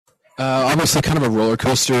Obviously kind of a roller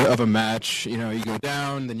coaster of a match. You know, you go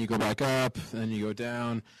down, then you go back up, then you go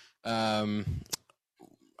down.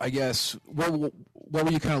 I guess what were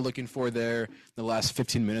you kind of looking for there in the last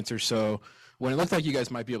 15 minutes or so when it looked like you guys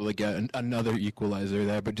might be able to get another equalizer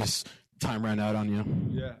there, but just time ran out on you?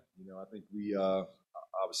 Yeah, I think we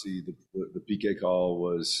obviously the PK call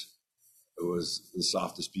was the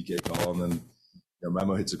softest PK call, and then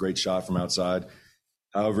Memo hits a great shot from outside.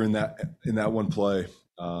 However, in that one play,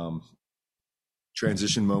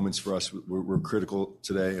 transition moments for us were critical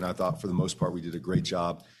today, and I thought for the most part we did a great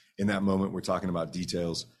job. In that moment, we're talking about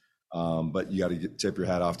details, but you got to tip your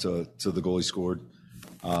hat off to the goalie scored.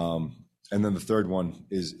 And then the third one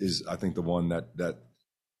is I think the one that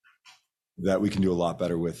we can do a lot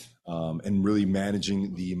better with, and really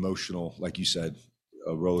managing the emotional, like you said,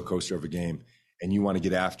 a roller coaster of a game, and you want to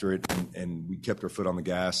get after it, and we kept our foot on the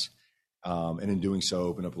gas, and in doing so,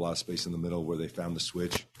 opened up a lot of space in the middle where they found the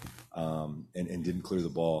switch, and didn't clear the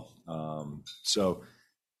ball. So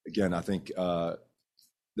again, I think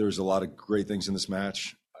there's a lot of great things in this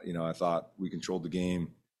match. I thought we controlled the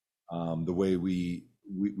game the way we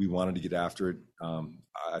wanted to get after it.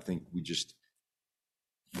 I think we just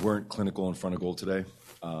weren't clinical in front of goal today,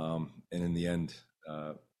 and in the end,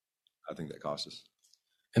 I think that cost us.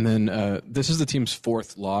 And then this is the team's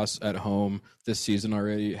fourth loss at home this season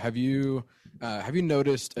already. Have you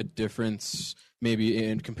noticed a difference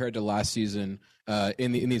maybe compared to last season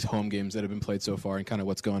in these home games that have been played so far, and kind of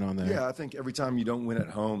what's going on there? Yeah, I think every time you don't win at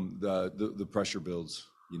home, the pressure builds.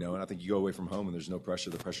 And I think you go away from home and there's no pressure.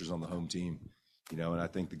 The pressure's on the home team. And I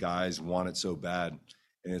think the guys want it so bad,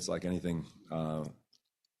 and it's like anything.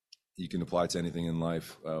 You can apply to anything in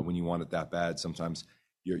life. When you want it that bad, sometimes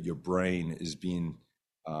your brain is being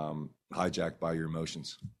hijacked by your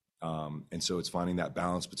emotions, and so it's finding that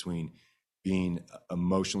balance between being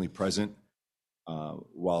emotionally present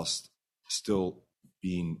whilst still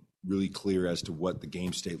being really clear as to what the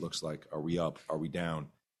game state looks like. Are we up? Are we down?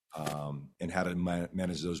 And how to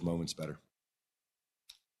manage those moments better.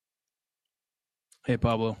 Hey,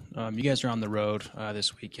 Pablo. You guys are on the road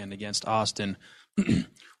this weekend against Austin.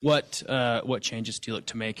 What changes do you look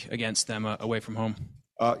to make against them away from home?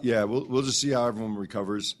 Yeah, we'll just see how everyone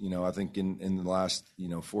recovers. I think in the last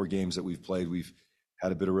 4 games that we've played, we've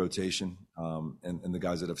had a bit of rotation, and the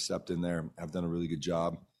guys that have stepped in there have done a really good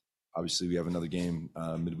job. Obviously, we have another game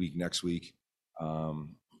midweek next week,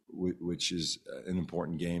 which is an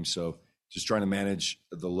important game. So just trying to manage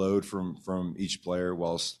the load from each player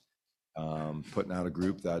whilst putting out a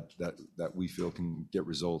group that we feel can get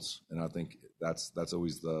results. And I think that's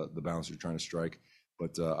always the balance you're trying to strike.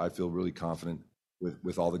 But I feel really confident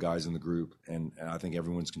with all the guys in the group, and I think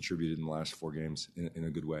everyone's contributed in the last 4 games in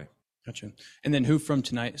a good way. Gotcha. And then who from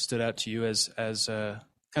tonight stood out to you as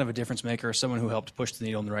kind of a difference maker, or someone who helped push the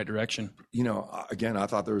needle in the right direction? Again, I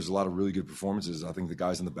thought there was a lot of really good performances. I think the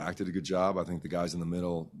guys in the back did a good job. I think the guys in the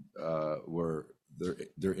middle were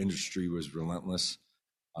their industry was relentless.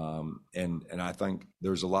 And I think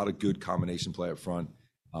there's a lot of good combination play up front.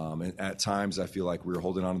 And at times I feel like we were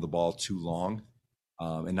holding on to the ball too long,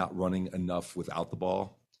 and not running enough without the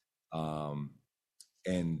ball.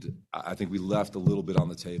 And I think we left a little bit on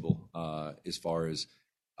the table as far as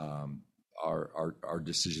our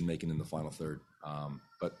decision making in the final third.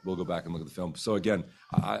 But we'll go back and look at the film. So again,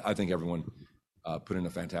 I think everyone put in a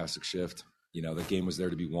fantastic shift. The game was there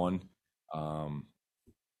to be won.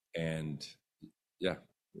 And yeah,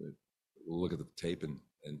 we'll look at the tape and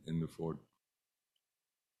move forward.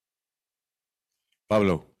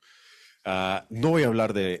 Pablo, no voy a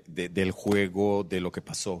hablar del juego, de lo que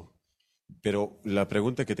pasó, pero la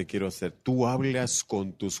pregunta que te quiero hacer, ¿tú hablas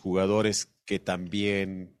con tus jugadores que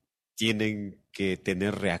también tienen que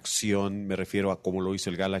tener reacción? Me refiero a cómo lo hizo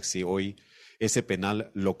el Galaxy hoy. Ese penal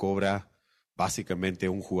lo cobra básicamente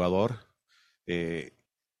un jugador,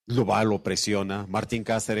 lo presiona. Martín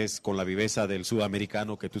Cáceres, con la viveza del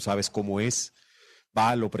sudamericano, que tú sabes cómo es,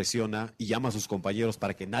 lo presiona y llama a sus compañeros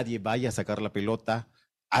para que nadie vaya a sacar la pelota.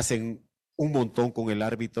 Hacen un montón con el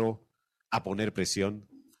árbitro a poner presión.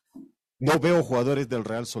 No veo jugadores del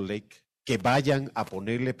Real Salt Lake que vayan a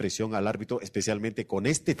ponerle presión al árbitro, especialmente con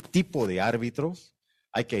este tipo de árbitros.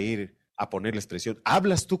 Hay que ir a ponerles presión.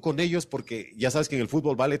 ¿Hablas tú con ellos? Porque ya sabes que en el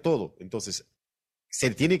fútbol vale todo. Entonces,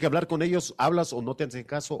 ¿se tiene que hablar con ellos? ¿Hablas o no te hacen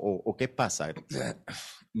caso? ¿O qué pasa?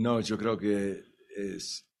 No, yo creo que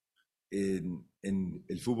es en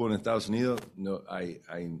el fútbol en Estados Unidos no hay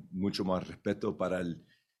mucho más respeto para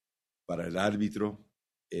el árbitro,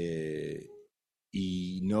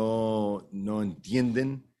 y no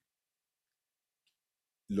entienden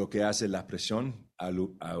lo que hace la presión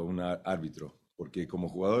a un árbitro, porque como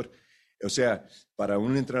jugador O sea, para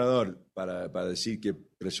un entrenador, para decir que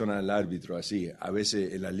presiona al árbitro así, a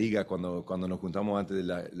veces en la liga, cuando nos juntamos antes de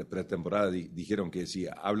la pretemporada, dijeron que si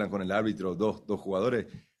hablan con el árbitro dos jugadores,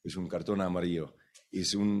 es un cartón amarillo.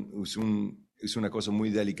 Es una cosa muy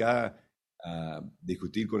delicada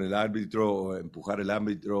discutir con el árbitro o empujar al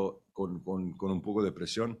árbitro con un poco de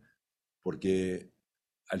presión, porque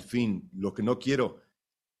al fin, lo que no quiero,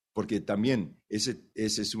 porque también ese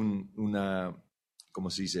es una, ¿cómo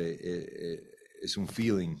se dice? Es un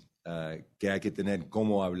feeling que hay que tener,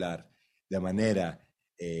 cómo hablar, de manera,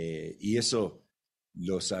 y eso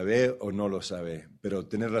lo sabe o no lo sabe, pero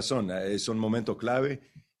tenés razón, son momentos clave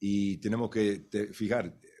y tenemos que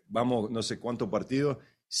fijar, vamos no sé cuántos partidos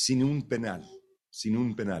sin un penal.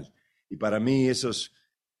 Y para mí eso es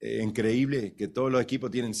increíble, que todos los equipos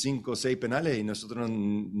tienen 5 o 6 penales y nosotros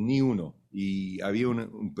ni uno. Y había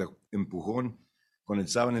un empujón con el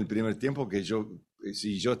Saba en el primer tiempo que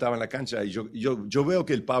si yo estaba en la cancha y yo veo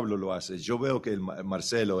que el Pablo lo hace, yo veo que el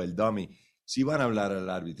Marcelo, el Dummy, sí van a hablar al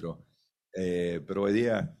árbitro, pero hoy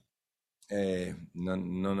día no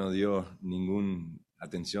nos dio ninguna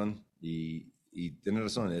atención y tiene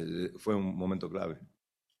razón, fue un momento clave.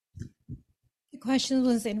 The question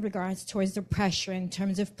was in regards towards the pressure in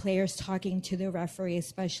terms of players talking to the referee,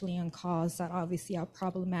 especially on calls that obviously are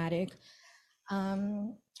problematic.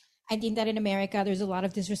 I think that in America, there's a lot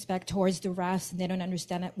of disrespect towards the refs, and they don't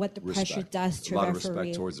understand what the pressure does to a referee. A lot of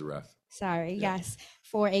respect towards the ref. Sorry, yeah. Yes.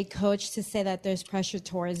 For a coach to say that there's pressure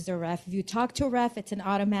towards the ref. If you talk to a ref, it's an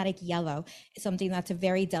automatic yellow. It's something that's a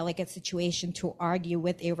very delicate situation to argue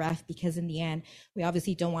with a ref, because in the end, we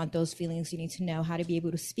obviously don't want those feelings. You need to know how to be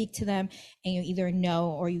able to speak to them, and you either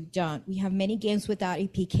know or you don't. We have many games without a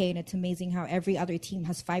PK, and it's amazing how every other team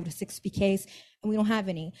has 5 to 6 PKs, and we don't have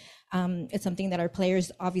any. It's something that our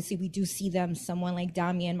players, obviously, we do see them, someone like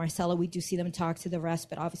Damian, Marcelo, we do see them talk to the refs,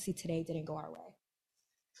 but obviously today didn't go our way.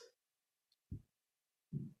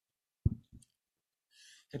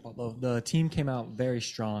 Hey, Pablo, the team came out very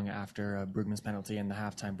strong after Brugman's penalty and the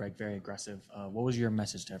halftime break, very aggressive. What was your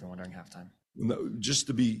message to everyone during halftime? No, just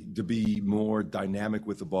to be more dynamic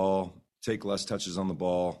with the ball, take less touches on the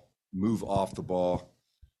ball, move off the ball.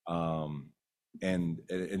 And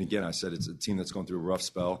again, I said it's a team that's going through a rough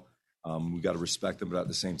spell. We got to respect them, but at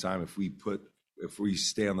the same time, if we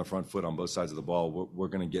stay on the front foot on both sides of the ball, we're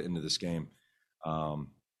going to get into this game.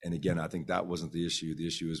 And again, I think that wasn't the issue. The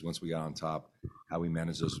issue is once we got on top, how we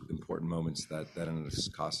manage those important moments that ended up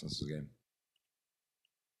costing us the game.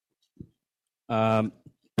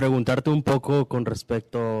 Preguntarte un poco con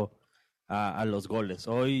respecto a los goles.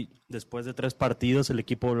 Hoy, después de 3 partidos, el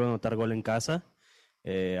equipo volvió a anotar gol en casa.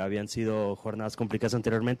 Habían sido jornadas complicadas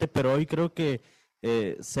anteriormente, pero hoy creo que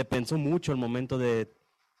se pensó mucho al momento de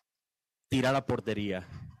tirar a portería.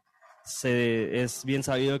 Es bien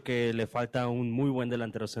sabido que le falta un muy buen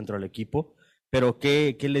delantero centro al equipo, pero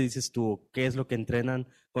 ¿qué le dices tú? ¿Qué es lo que entrenan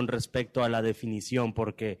con respecto a la definición?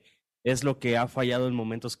 Porque es lo que ha fallado en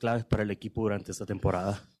momentos claves para el equipo durante esta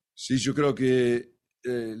temporada. Sí, yo creo que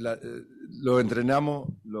lo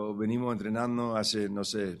venimos entrenando hace,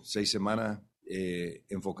 6 semanas.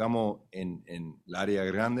 Enfocamos en el área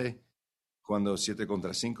grande, cuando 7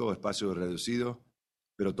 contra 5, espacio reducido,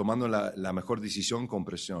 pero tomando la mejor decisión con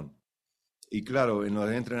presión. Y claro, en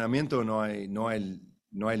los entrenamientos no hay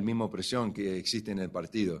el mismo presión que existe en el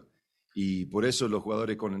partido. Y por eso los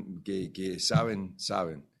jugadores que saben.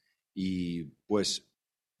 Y pues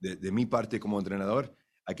de mi parte como entrenador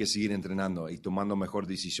hay que seguir entrenando y tomando mejor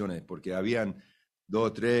decisiones, porque habían 2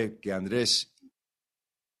 o 3 que Andrés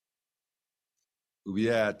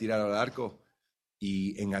hubiera tirado al arco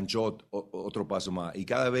y enganchó otro paso más. Y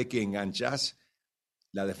cada vez que enganchas,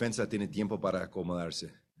 la defensa tiene tiempo para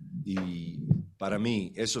acomodarse. Y para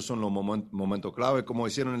mí, esos son los momentos clave, como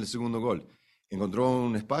hicieron en el segundo gol. Encontró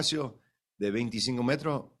un espacio de 25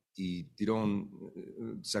 metros y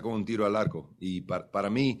sacó un tiro al arco. Y para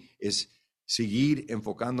mí es seguir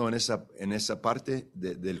enfocando en esa parte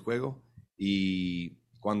del juego. Y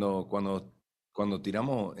cuando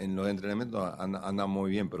tiramos en los entrenamientos anda muy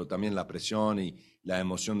bien, pero también la presión y la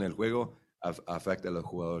emoción del juego afecta a los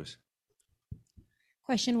jugadores.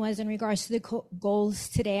 Question was in regards to the goals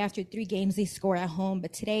today. After 3 games, they score at home,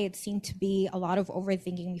 but today it seemed to be a lot of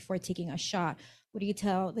overthinking before taking a shot. What do you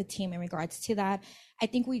tell the team in regards to that? I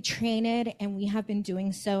think we train it, and we have been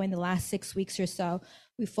doing so in the last 6 weeks or so.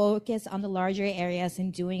 We focus on the larger areas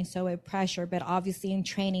and doing so with pressure, but obviously in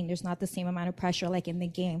training, there's not the same amount of pressure like in the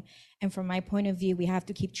game. And from my point of view, we have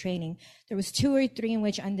to keep training. There was 2 or 3 in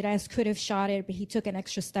which Andres could have shot it, but he took an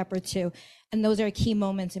extra step or 2. And those are key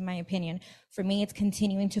moments, in my opinion. For me, it's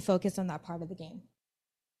continuing to focus on that part of the game.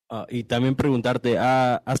 Y también preguntarte,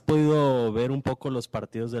 ¿has podido ver un poco los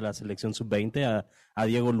partidos de la selección sub-20 a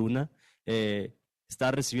Diego Luna?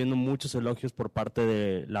 Está recibiendo muchos elogios por parte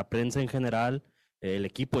de la prensa en general, el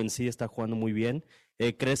equipo en sí está jugando muy bien.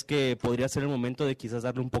 ¿Crees que podría ser el momento de quizás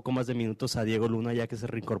darle un poco más de minutos a Diego Luna ya que se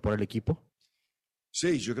reincorpora el equipo?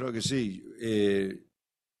 Sí, yo creo que sí.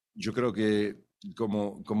 Yo creo que,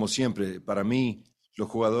 como siempre, para mí, los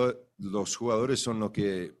jugadores son los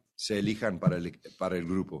que se elijan para el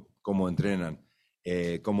grupo, cómo entrenan,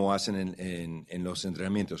 cómo hacen en los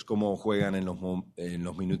entrenamientos, cómo juegan en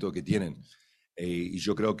los minutos que tienen. Y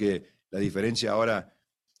yo creo que la diferencia ahora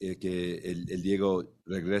es que el Diego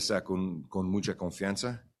regresa con mucha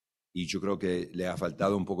confianza y yo creo que le ha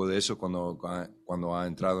faltado un poco de eso cuando ha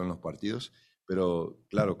entrado en los partidos. Pero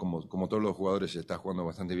claro, como todos los jugadores, está jugando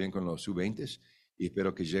bastante bien con los sub-20 y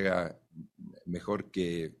espero que llegue mejor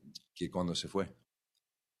que cuando se fue.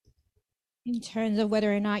 In terms of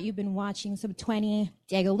whether or not you've been watching sub-20,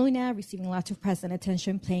 Diego Luna receiving lots of press and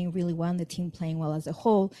attention, playing really well, and the team playing well as a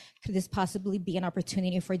whole. Could this possibly be an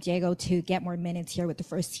opportunity for Diego to get more minutes here with the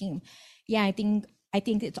first team? Yeah, I think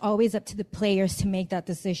it's always up to the players to make that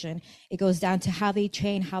decision. It goes down to how they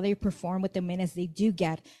train, how they perform with the minutes they do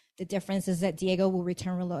get. The difference is that Diego will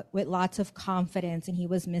return with lots of confidence, and he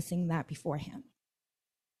was missing that beforehand.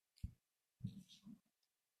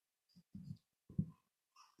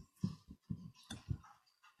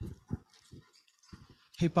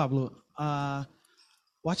 Hey, Pablo,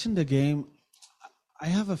 watching the game, I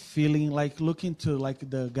have a feeling like looking to like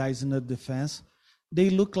the guys in the defense,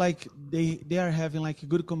 they look like they are having like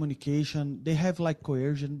good communication. They have like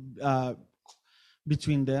cohesion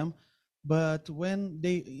between them. But when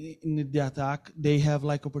they in the attack, they have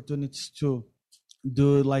like opportunities to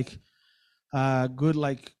do like good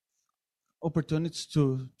like opportunities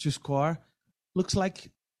to score. Looks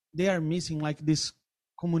like they are missing like this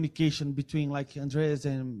communication between like Andres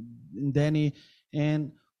and Danny.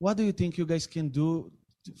 And what do you think you guys can do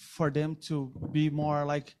for them to be more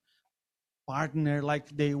like partner,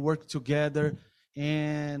 like they work together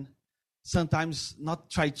and sometimes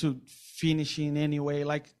not try to finish in any way,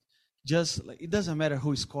 like just like, it doesn't matter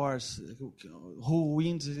who scores, who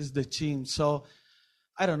wins is the team. So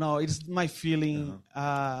I don't know. It's my feeling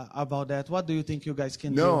about that. What do you think you guys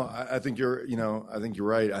can do? No, I think you're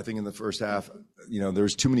right. I think in the first half,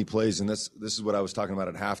 there's too many plays, and this is what I was talking about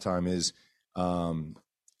at halftime. Is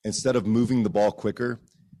instead of moving the ball quicker,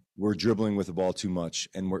 we're dribbling with the ball too much,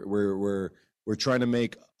 and we're trying to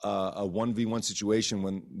make a 1v1 situation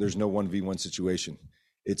when there's no 1v1 situation.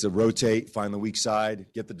 It's a rotate, find the weak side,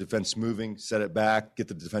 get the defense moving, set it back, get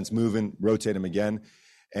the defense moving, rotate them again,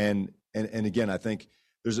 and again, I think.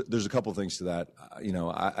 There's a couple of things to that.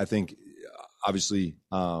 I think obviously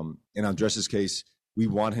in Andres' case, we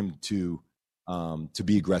want him to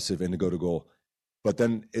be aggressive and to go to goal. But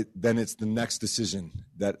then it's the next decision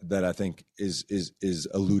that I think is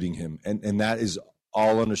eluding him, and that is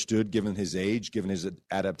all understood given his age, given his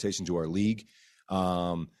adaptation to our league,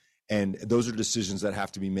 and those are decisions that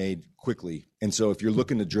have to be made quickly. And so if you're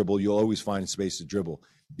looking to dribble, you'll always find space to dribble.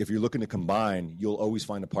 If you're looking to combine, you'll always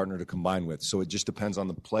find a partner to combine with. So it just depends on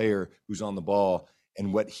the player who's on the ball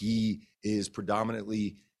and what he is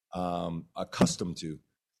predominantly accustomed to.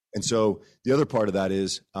 And so the other part of that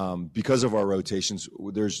is because of our rotations,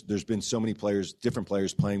 there's been so many players, different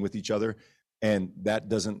players playing with each other, and that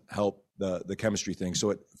doesn't help the chemistry thing.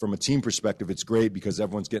 So from a team perspective, it's great because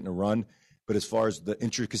everyone's getting a run. But as far as the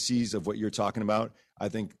intricacies of what you're talking about, I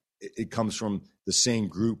think it comes from the same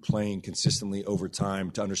group playing consistently over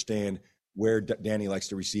time to understand where Danny likes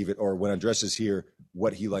to receive it, or when Andres is here,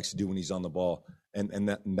 what he likes to do when he's on the ball.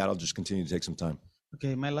 And that'll just continue to take some time.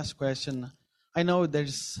 Okay, my last question. I know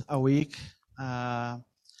there's a week,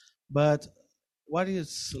 but what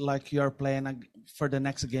is like your plan for the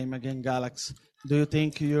next game against Galaxy? Do you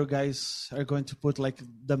think you guys are going to put like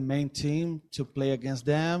the main team to play against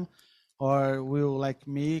them, or will like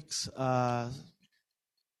mix?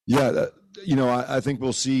 Yeah, I think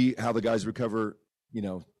we'll see how the guys recover,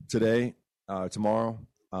 today, tomorrow.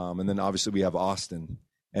 And then obviously we have Austin.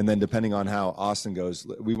 And then depending on how Austin goes,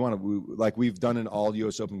 like we've done in all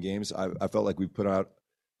U.S. Open games, I felt like we've put out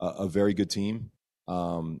a very good team.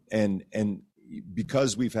 And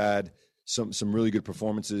because we've had some really good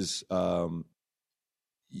performances,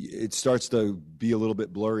 it starts to be a little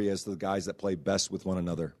bit blurry as the guys that play best with one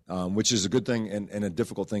another, which is a good thing and a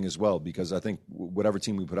difficult thing as well, because I think whatever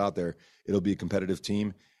team we put out there, it'll be a competitive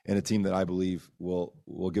team and a team that I believe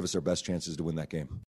will give us our best chances to win that game.